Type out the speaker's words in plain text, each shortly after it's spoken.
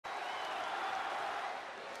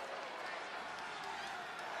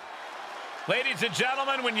Ladies and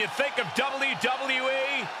gentlemen, when you think of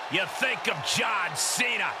WWE, you think of John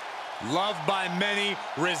Cena. Loved by many,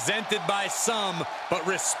 resented by some, but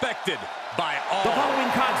respected by all. The following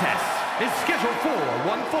contest is scheduled for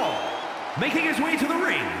one fall. Making his way to the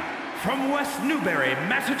ring from West Newbury,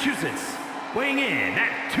 Massachusetts, weighing in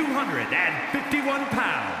at 251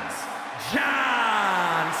 pounds,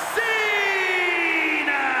 John Cena!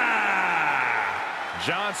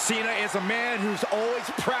 John Cena is a man who's always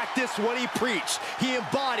practiced what he preached. He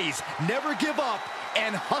embodies never give up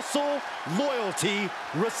and hustle, loyalty,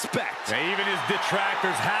 respect. Now, even his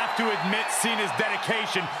detractors have to admit Cena's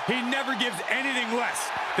dedication. He never gives anything less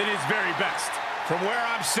than his very best. From where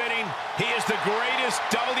I'm sitting, he is the greatest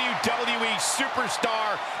WWE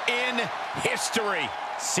superstar in history.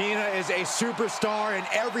 Cena is a superstar in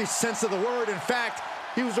every sense of the word. In fact,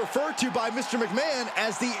 he was referred to by Mr. McMahon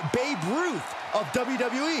as the Babe Ruth of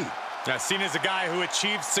WWE. Now, Cena's a guy who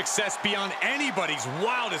achieved success beyond anybody's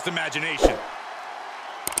wildest imagination.